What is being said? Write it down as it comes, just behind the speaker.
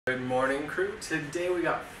Good morning, crew. Today we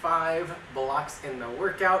got 5 blocks in the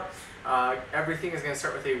workout. Everything is going to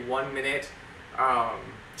start with a 1-minute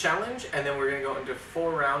challenge, and then we're going to go into 4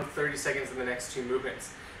 rounds, 30 seconds in the next 2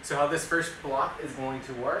 movements. So how this first block is going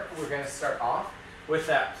to work, we're going to start off with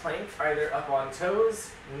that plank, either up on toes,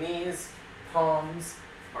 knees, palms,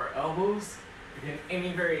 or elbows. Again,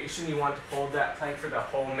 any variation you want to hold that plank for the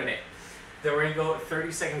whole minute. Then we're going to go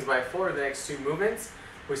 30 seconds by 4, the next 2 movements.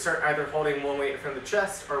 We start either holding one weight in front of the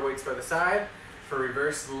chest or weights by the side. For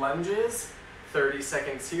reverse lunges, 30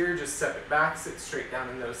 seconds here, just step it back, sit straight down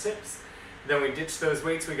in those hips. Then we ditch those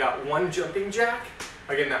weights, we got 1 jumping jack,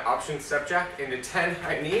 again that option step jack, into 10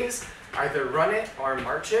 high knees, either run it or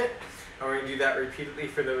march it, and we're going to do that repeatedly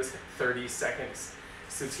for those 30 seconds.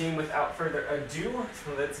 So team, without further ado,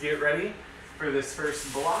 let's get ready for this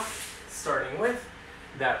first block, starting with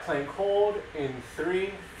that plank hold in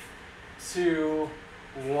 3, 2,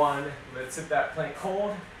 1. Let's hit that plank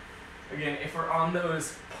hold. Again, if we're on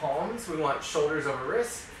those palms, we want shoulders over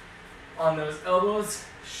wrists. On those elbows,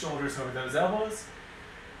 shoulders over those elbows.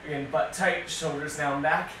 Again, butt tight, shoulders down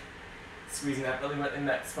back. Squeezing that belly button in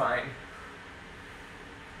that spine.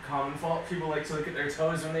 Common fault, people like to look at their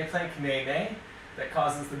toes when they plank, nay. That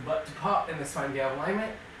causes the butt to pop and the spine to get out of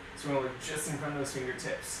alignment. So we're going to look just in front of those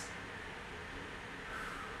fingertips.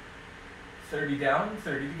 30 down,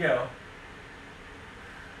 30 to go.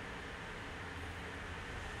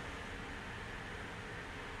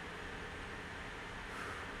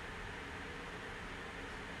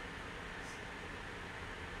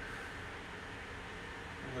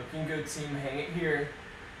 Looking good, team. Hang it here.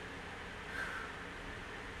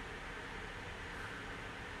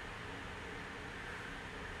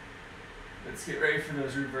 Let's get ready for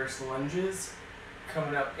those reverse lunges.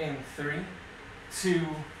 Coming up in 3, 2,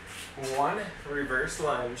 1. Reverse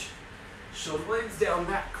lunge. Shoulder blades down,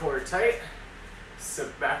 back, core tight.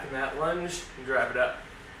 Sit back in that lunge and drive it up.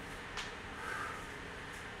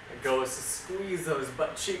 It goes to squeeze those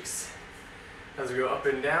butt cheeks as we go up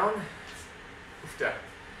and down.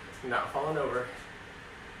 Not falling over.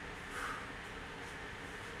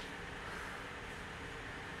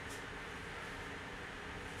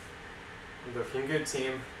 Looking good,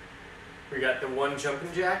 team. We got the 1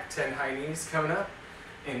 jumping jack, 10 high knees coming up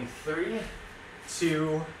in 3,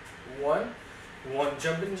 2, 1. 1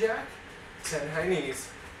 jumping jack, 10 high knees.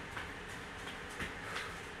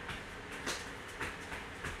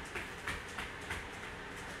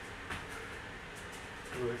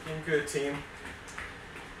 Looking good, team.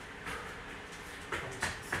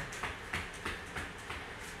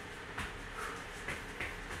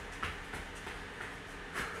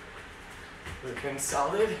 Looking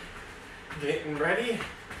solid, getting ready.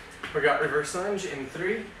 We got reverse lunge in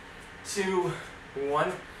 3, 2,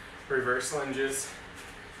 1. Reverse lunges,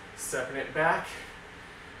 stepping it back,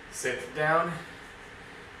 sit it down,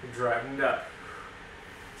 driving it up.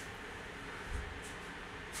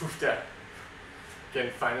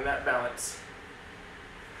 Again, finding that balance.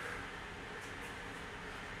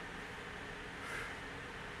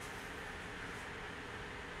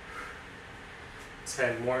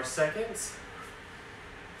 Ten more seconds.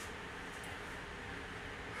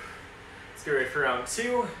 Let's get ready for round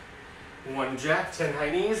 2. 1 jack, 10 high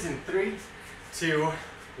knees in 3, 2,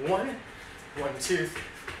 1. 1, 2.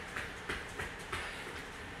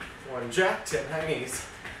 1 jack, 10 high knees.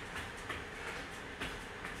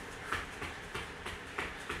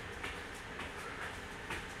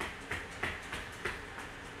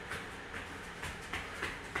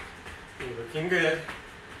 Looking good.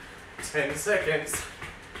 10 seconds.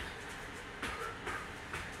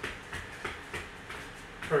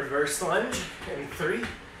 Reverse lunge in 3,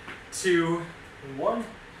 2, 1.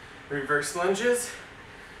 Reverse lunges.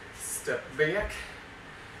 Step back.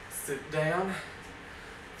 Sit down.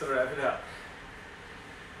 Drive it up.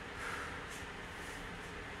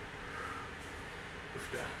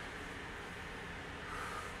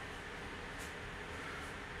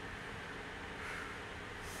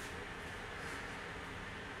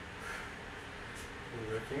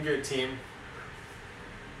 Looking good, team.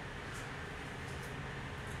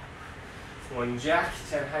 1 jack,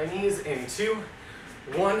 10 high knees in 2,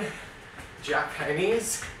 1. Jack high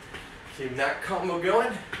knees. Keep that combo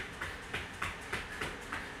going.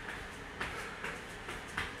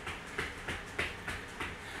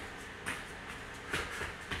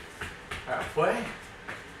 Halfway.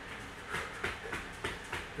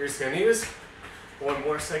 You're just going to use 1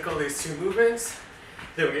 more cycle of these 2 movements.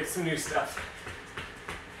 Then we'll get some new stuff.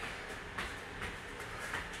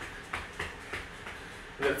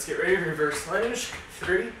 Let's get ready, reverse lunge.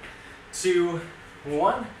 3, 2,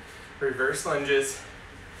 1. Reverse lunges.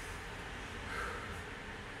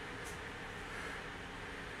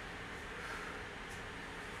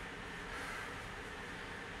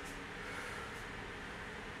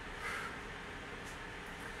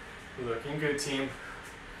 Looking good, team.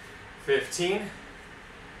 15.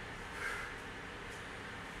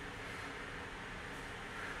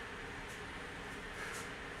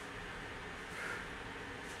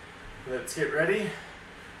 Let's get ready.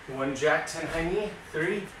 One jack, 10 high knee.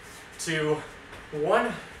 3, 2,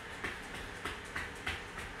 1.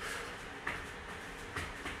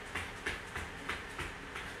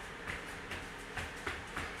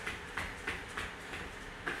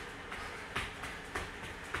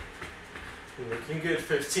 Looking good,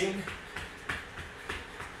 15.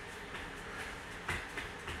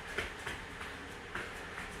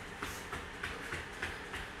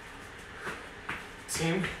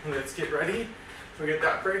 Team, let's get ready. We get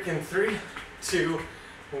that break in 3, 2,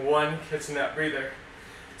 1, catching that breather.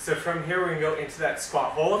 So from here, we can go into that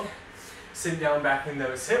squat hold. Sit down back in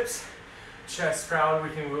those hips. Chest proud, we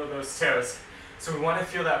can wheel those toes. So we want to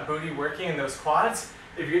feel that booty working in those quads.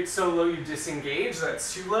 If you get so low you disengage,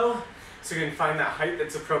 that's too low. So you can find that height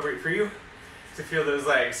that's appropriate for you to feel those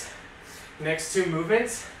legs. Next 2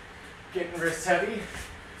 movements, getting wrist heavy.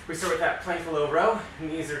 We start with that plank low row,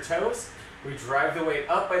 knees or toes. We drive the weight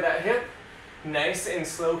up by that hip. Nice and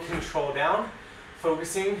slow control down.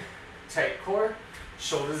 Focusing, tight core,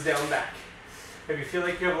 shoulders down back. If you feel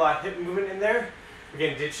like you have a lot of hip movement in there,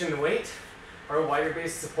 again, ditch in the weight or wider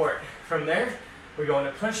base support. From there, we go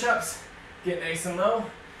into push-ups, get nice and low,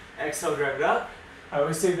 exhale, drive it up. I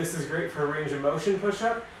always say this is great for a range of motion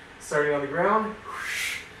push-up, starting on the ground.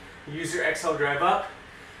 Use your exhale, drive up,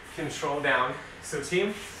 control down. So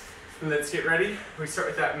team, let's get ready. We start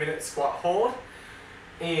with that minute squat hold.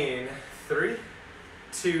 In 3,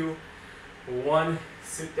 2, 1,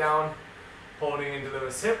 sit down, holding into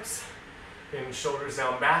those hips, and shoulders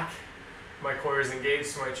down back. My core is engaged,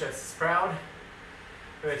 so my chest is proud.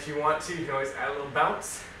 And if you want to, you can always add a little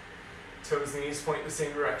bounce. Toes and knees point the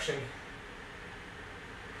same direction.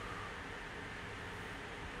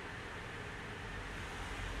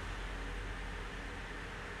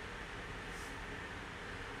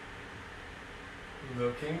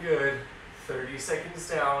 Looking good. 30 seconds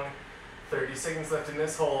down. 30 seconds left in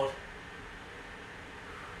this hold.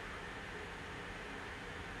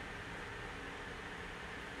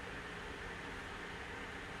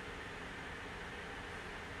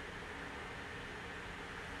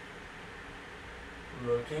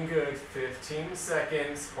 Looking good. 15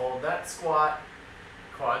 seconds. Hold that squat.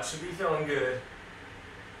 Quad should be feeling good.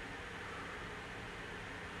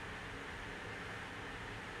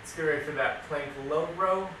 Let's get ready for that plank low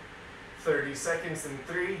row. 30 seconds in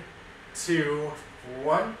 3, 2,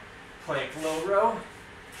 1. Plank low row.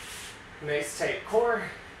 Nice tight core.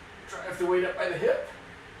 Drive the weight up by the hip.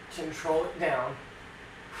 Control it down.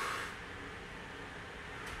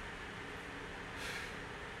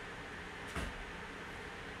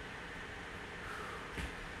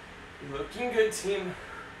 Looking good, team.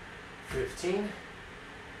 15.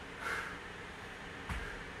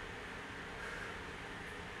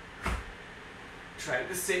 Trying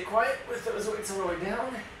to stay quiet with those weights all the way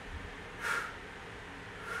down.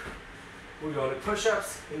 We're going to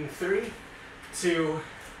push-ups in 3, 2,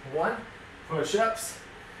 1. Push-ups.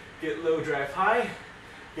 Get low, drive high.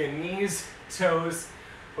 Get knees, toes,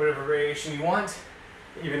 whatever variation you want.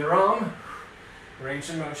 Even ROM. Range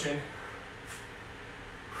of motion.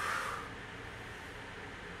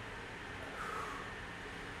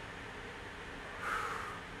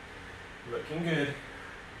 Looking good.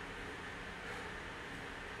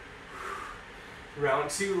 Round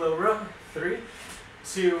 2, low row. 3,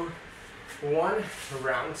 2, 1.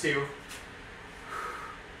 Round 2.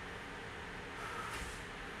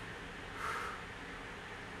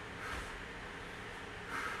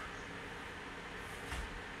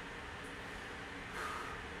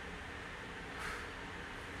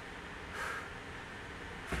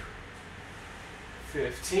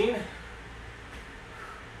 Fifteen.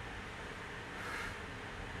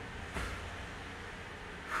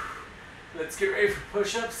 Let's get ready for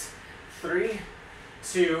push-ups. 3,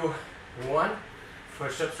 2, 1.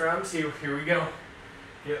 Push-ups round 2. Here we go.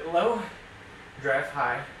 Get low, drive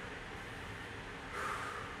high.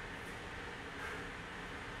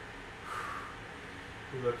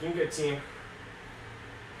 Looking good, team.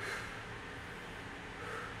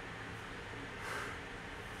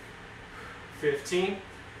 Fifteen.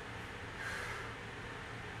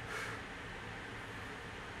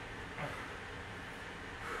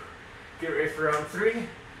 Get ready for round 3.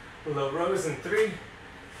 Low rows in 3,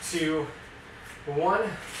 2, 1.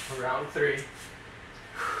 Round 3.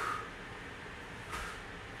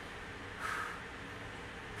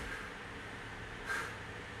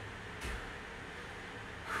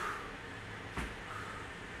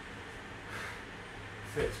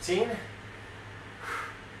 15.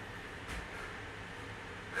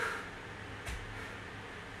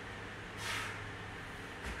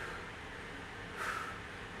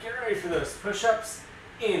 Get ready for those push-ups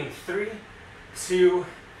in 3, 2,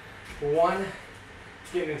 1.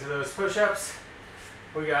 Get into those push-ups.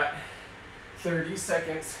 We got 30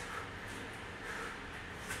 seconds.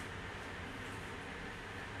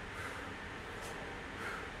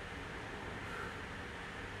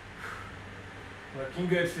 Looking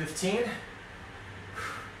good, 15.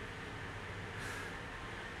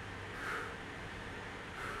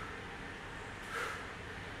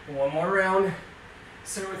 One more round.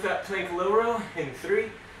 Start with that plank low row in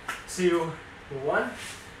 3, 2, 1.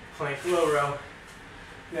 Plank low row.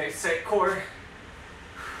 Nice tight core.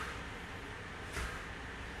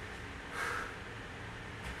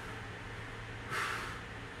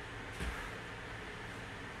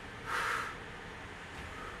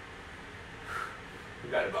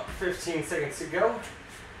 We've got about 15 seconds to go.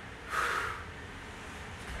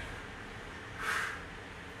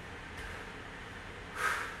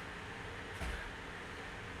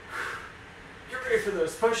 Get ready for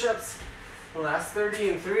those push-ups. The last 30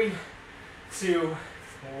 in 3, 2,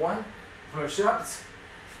 1. Push-ups.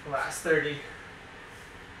 Last 30.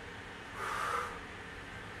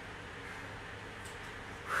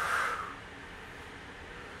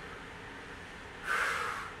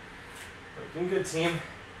 Looking good, team.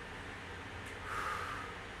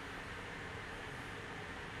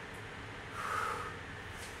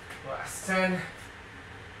 Last 10.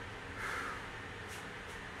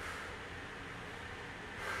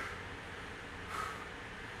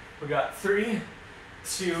 We got 3,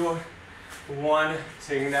 2, 1.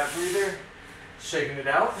 Taking that breather, shaking it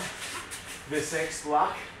out. This next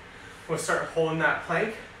block, we'll start holding that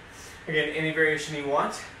plank. Again, any variation you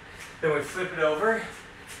want. Then we flip it over.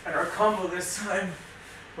 And our combo this time,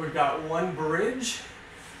 we've got 1 bridge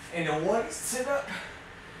and a 1 sit-up.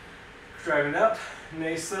 Driving up,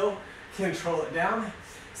 nice slow, control it down.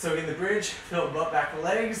 So in the bridge, feel butt back of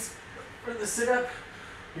legs. For the sit-up,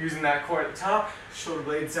 using that core at the top, shoulder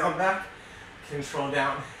blades down back, control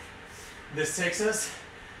down. This takes us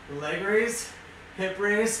leg raise, hip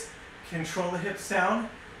raise, control the hips down,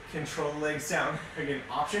 control the legs down. Again,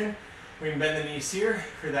 option, we can bend the knees here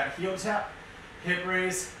for that heel tap. Hip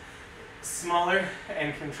raise, smaller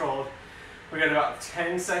and controlled. We got about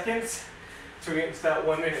 10 seconds to get into that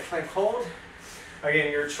 1 minute plank hold.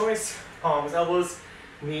 Again, your choice, palms, elbows,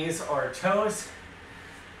 knees or toes.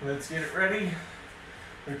 Let's get it ready.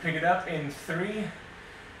 We pick it up in 3,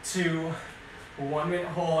 2, 1 minute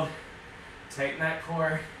hold. Tighten that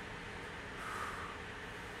core.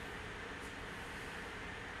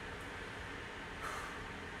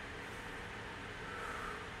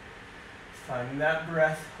 Finding that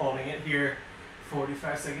breath, holding it here,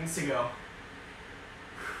 45 seconds to go.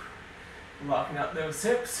 Locking up those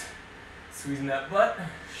hips, squeezing that butt,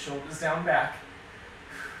 shoulders down back.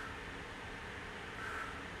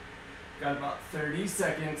 Got about 30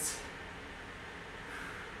 seconds.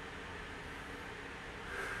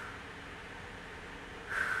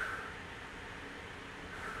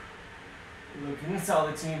 Looking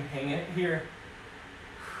solid, team, hanging it here.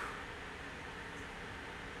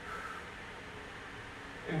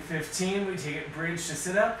 In 15, we take it bridge to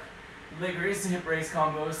sit up, leg raise to hip raise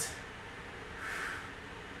combos.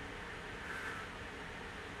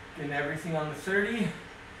 Getting everything on the 30.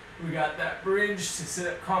 We got that bridge to sit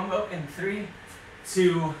up combo in 3,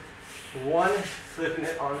 2, 1. Flipping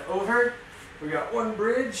it on over. We got 1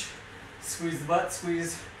 bridge. Squeeze the butt,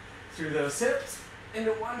 squeeze through those hips.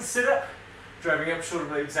 Into 1 sit up. Driving up, shoulder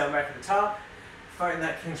blades down back at the top. Find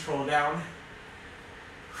that control down.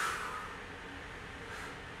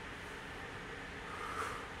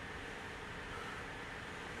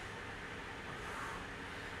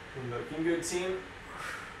 Looking good, team.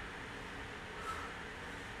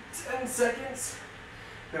 10 seconds.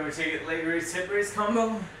 Then we take it leg raise, hip raise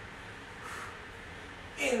combo.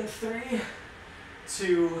 In 3,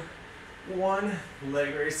 2, 1.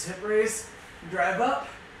 Leg raise, hip raise. Drive up.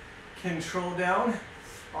 Control down.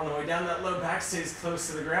 On the way down, that low back stays close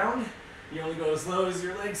to the ground. You only go as low as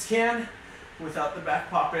your legs can without the back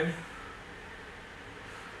popping.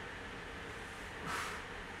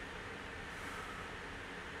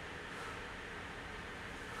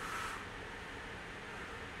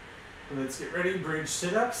 Let's get ready. Bridge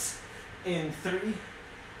sit-ups in 3,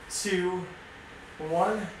 2,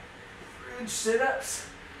 1. Bridge sit-ups.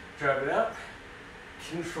 Drive it up.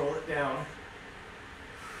 Control it down.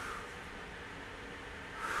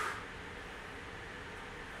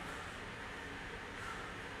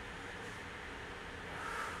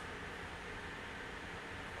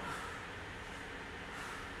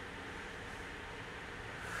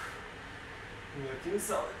 Looking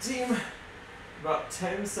solid, team. About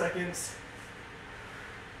 10 seconds.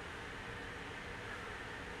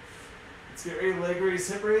 Let's get ready, leg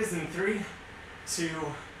raise, hip raise in 3, 2,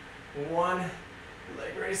 1.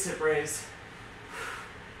 Leg raise, hip raise.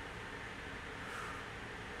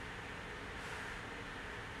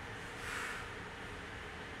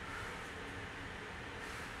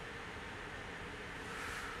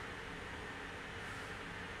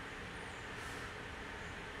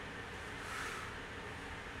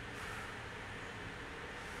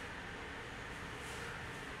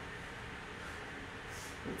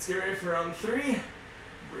 Let's get ready for round 3.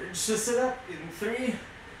 Bridge to sit up in 3,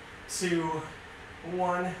 2,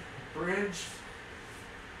 1. Bridge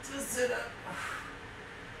to sit up.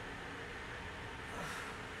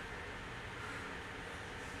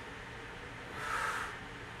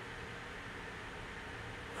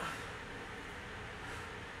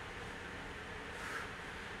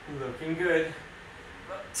 Looking good.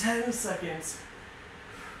 About 10 seconds.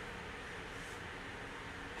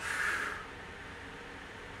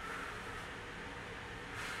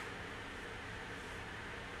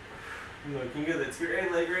 Looking good. Let's get ready.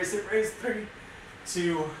 Leg raise, hip raise. 3,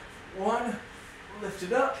 2, 1. Lift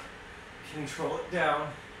it up. Control it down.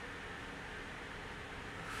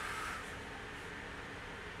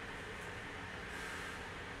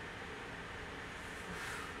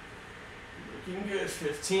 Looking good.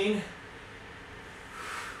 15.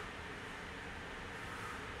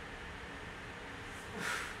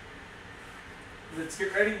 Let's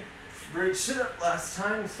get ready. Bridge sit up last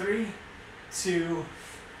time. 3, 2,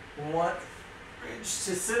 1. Bridge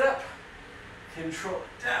to sit up. Control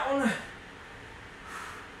it down.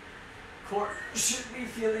 Core should be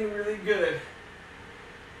feeling really good.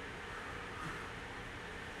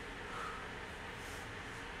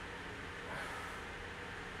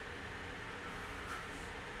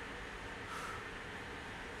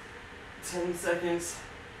 Ten seconds.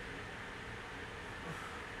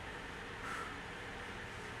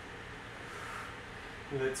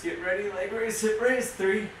 Let's get ready. Leg raise, hip raise.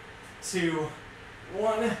 3, 2,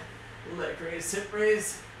 1. Leg raise, hip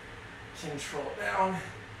raise. Control down.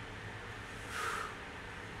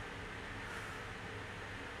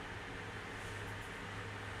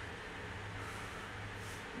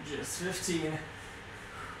 Just 15.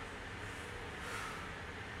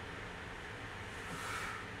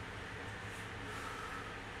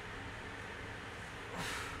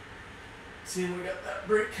 See, we got that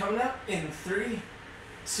break coming up in 3,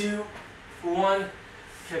 2, 1.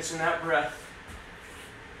 Catching that breath.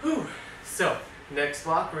 Whew. So, next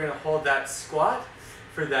block, we're going to hold that squat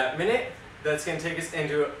for that minute. That's going to take us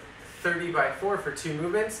into 30 by 4 for 2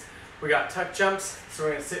 movements. We got tuck jumps, so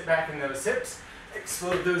we're going to sit back in those hips,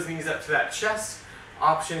 explode those knees up to that chest.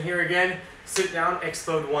 Option here again, sit down,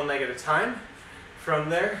 explode one leg at a time. From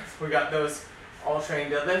there, we got those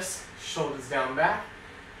alternating deadlifts, shoulders down back,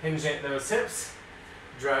 hinging at those hips,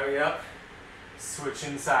 driving it up,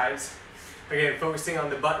 switching sides. Again, focusing on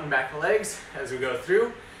the butt and back legs as we go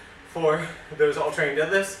through. For those alternating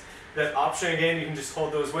deadlifts, that option again, you can just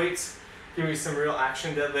hold those weights, give me some real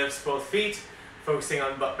action deadlifts, both feet, focusing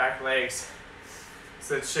on butt, back, legs.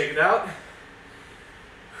 So let's shake it out.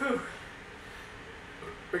 Whew.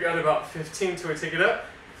 We got about 15 till we take it up.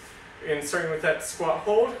 And starting with that squat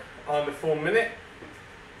hold on the full minute.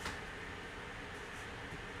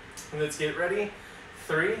 And let's get ready.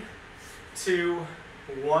 3, 2,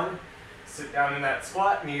 1. Sit down in that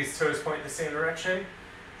squat, knees, toes point the same direction.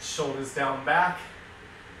 Shoulders down back.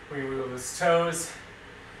 We wiggle those toes.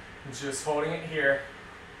 Just holding it here.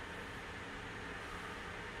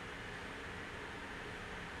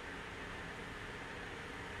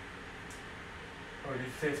 Already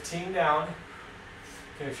 15 down.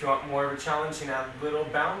 And if you want more of a challenge, you can add a little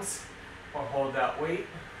bounce or hold that weight.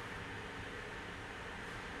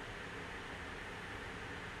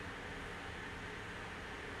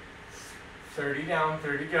 $30 down,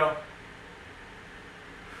 30 go.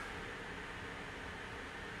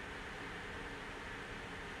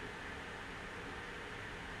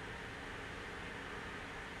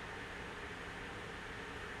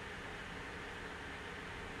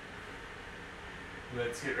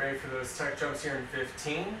 Let's get ready for those tuck jumps here in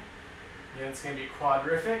 15. Again, it's going to be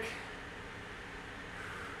quadrific.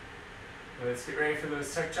 Let's get ready for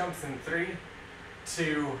those tuck jumps in 3,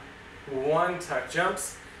 2, 1. Tuck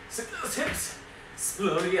jumps. Sit those hips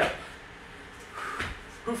slowly up.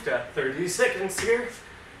 Poof, 30 seconds here.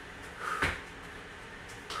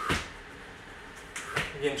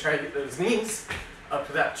 Again, try to get those knees up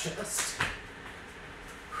to that chest.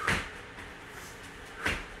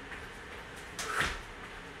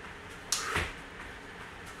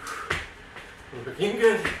 Looking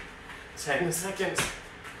good. 10 seconds.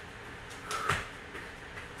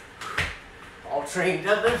 All train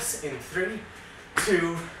deadlifts in 3,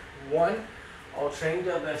 2, 1. All train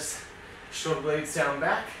deadlifts. Shoulder blades down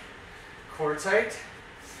back. Core tight.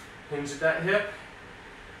 Hinge at that hip.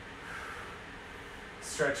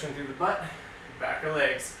 Stretching through the butt. Back of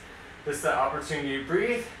legs. This is the opportunity to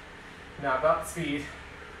breathe, not about speed.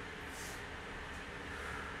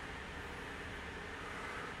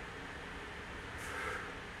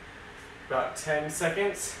 About 10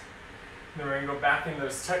 seconds. Then we're gonna go back in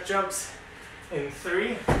those tuck jumps in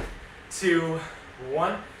 3, 2,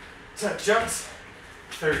 1. Tuck jumps,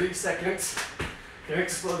 30 seconds. Gonna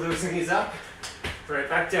explode those knees up, right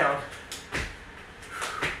back down.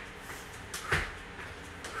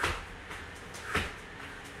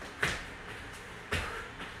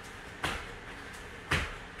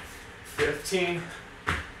 Fifteen.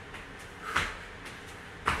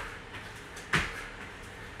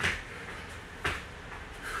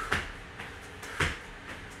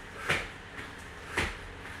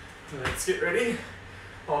 Let's get ready.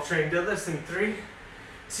 All train deadlifts in 3,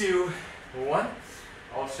 2, 1.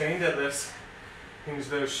 All train deadlifts. Hinge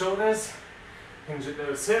those shoulders, hinge at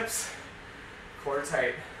those hips, core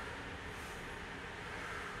tight.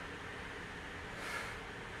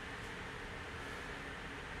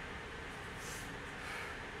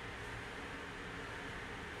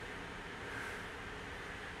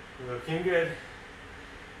 Looking good.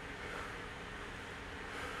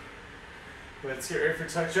 Let's get ready for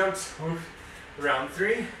tuck jumps. Move round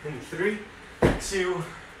 3 in 3, 2,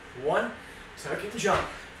 1. Tuck and jump.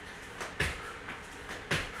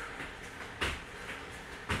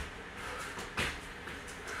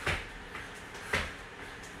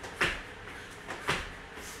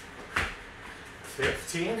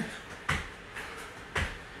 Fifteen.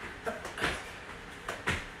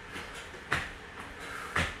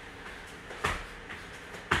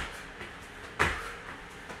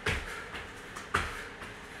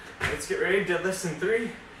 Let's get ready. Deadlifts in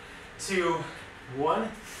 3, 2,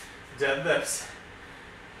 1. Deadlifts.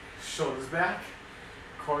 Shoulders back,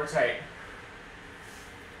 core tight.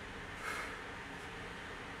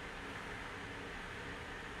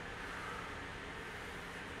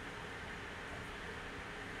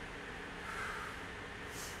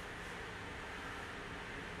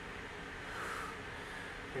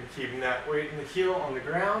 And keeping that weight in the heel on the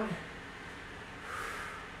ground.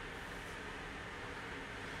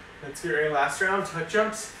 Let's get ready. Last round. Tuck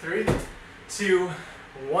jumps. 3, 2,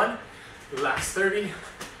 1. Last 30.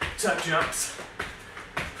 Tuck jumps.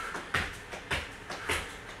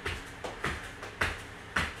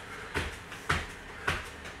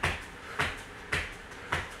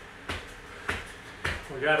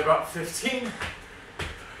 We got about 15.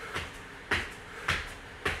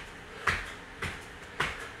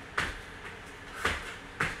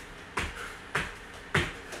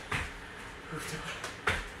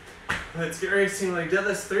 Let's get ready. Single leg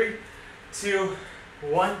deadlifts. 3, 2,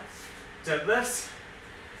 1. Deadlifts.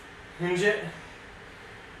 Hinge it.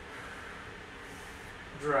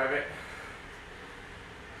 Drive it.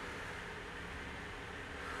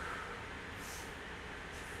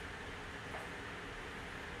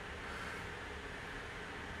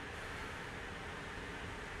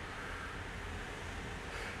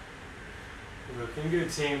 Looking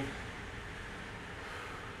good, team.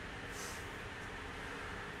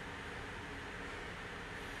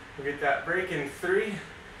 We'll get that break in 3,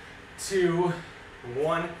 2,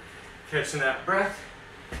 1. Catching that breath.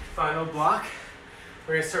 Final block.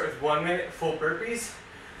 We're going to start with 1 minute full burpees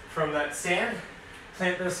from that stand.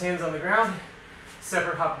 Plant those hands on the ground.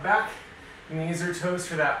 Separate hop back. Knees or toes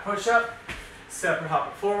for that push up. Separate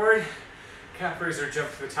hop forward. Calf raiser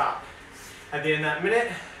jump to the top. At the end of that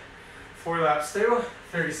minute, 4 laps through,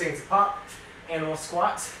 30 seconds a pop. Animal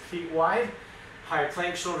squats, feet wide. High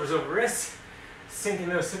plank, shoulders over wrists. Sinking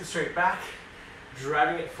those hips straight back.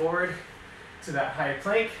 Driving it forward to that high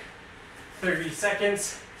plank. 30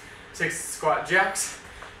 seconds. Take squat jacks.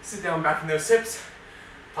 Sit down back in those hips.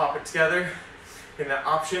 Pop it together. In that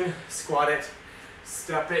option, squat it.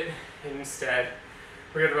 Step it instead.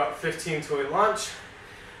 We got about 15 till we launch.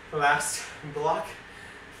 Last block,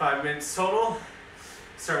 5 minutes total.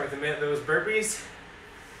 Start with a minute of those burpees.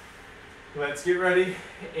 Let's get ready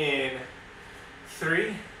in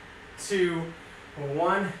 3, 2,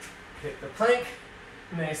 1. Hit the plank.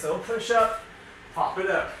 Nice little push up. Pop it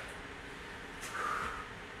up.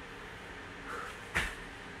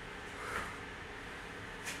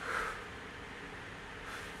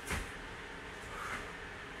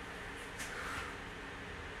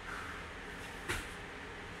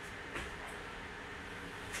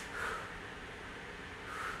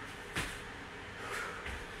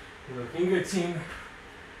 Looking good, team.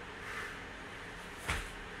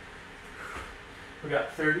 We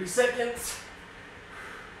got 30 seconds.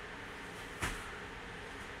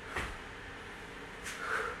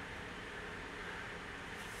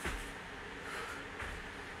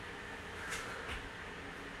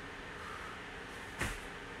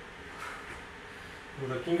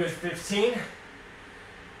 Looking good, 15.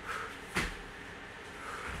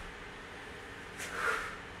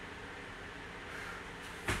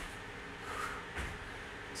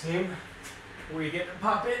 Team, we get to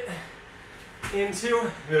pop it into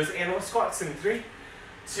those animal squats in 3,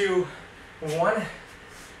 2, 1.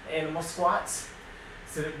 Animal squats.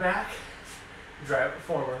 Sit it back, drive it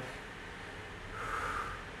forward.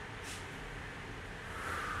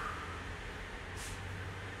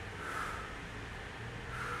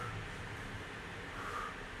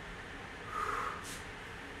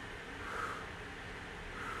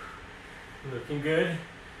 Looking good.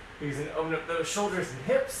 You can open up those shoulders and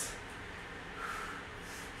hips.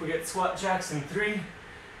 We get squat jacks in 3,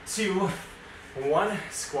 2, 1.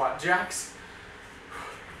 Squat jacks.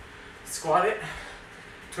 Squat it.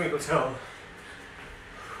 Twinkle toe.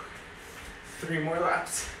 3 more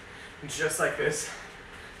laps. Just like this.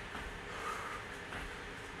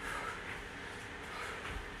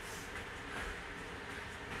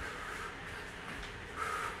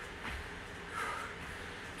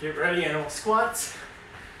 Get ready, animal squats.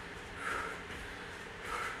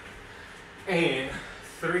 And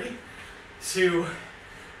 3, 2,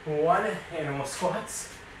 1, animal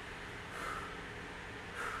squats.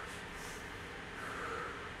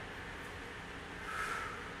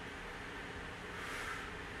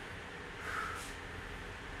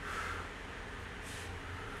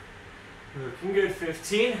 Looking good,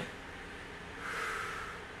 15.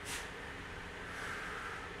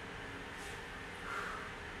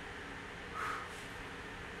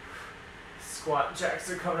 Squat jacks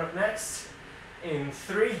are coming up next. In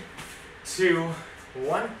 3, 2,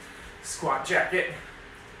 1. Squat jack it.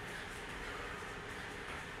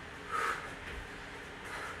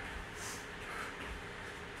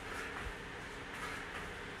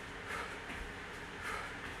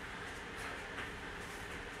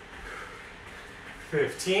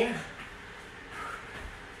 Fifteen.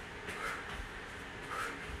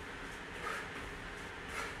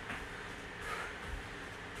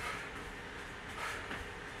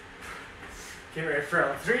 Get ready for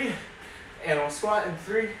round 3. Animal squat in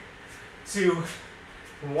 3, 2,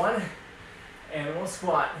 1. Animal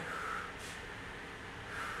squat.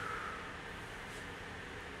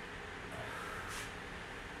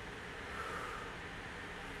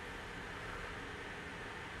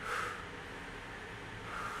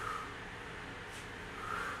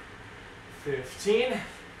 Fifteen.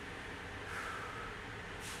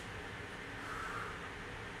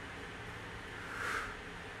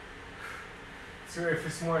 So ready for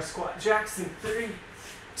some more squat jacks in 3,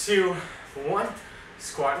 2, 1.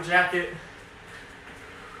 Squat jack it.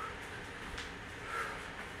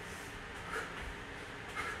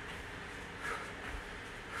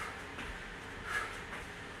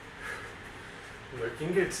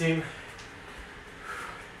 Looking good, team.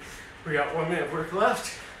 We got 1 minute of work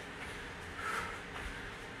left.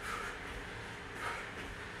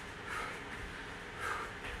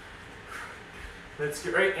 Let's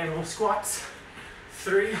get right, animal squats.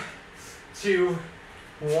 3, 2,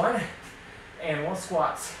 1. Animal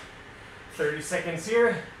squats. 30 seconds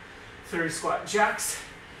here. 30 squat jacks.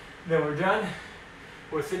 Then we're done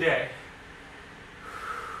with the day.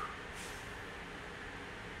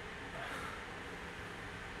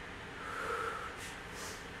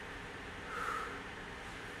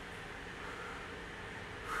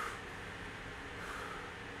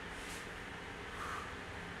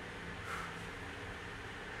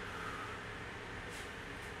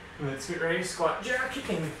 Let's get ready, squat jack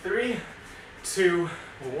in 3, 2,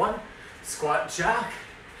 1. Squat jack.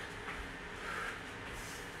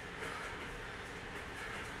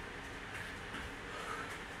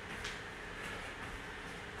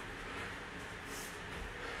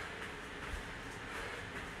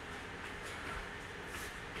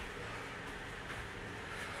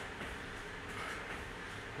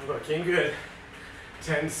 Looking good.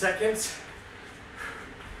 10 seconds.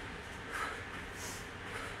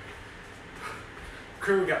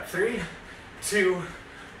 Crew, we got 3, 2,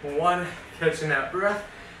 1. Catching that breath.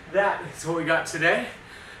 That is what we got today.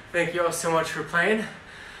 Thank you all so much for playing.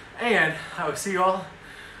 And I will see you all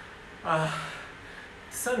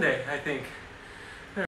Sunday, I think.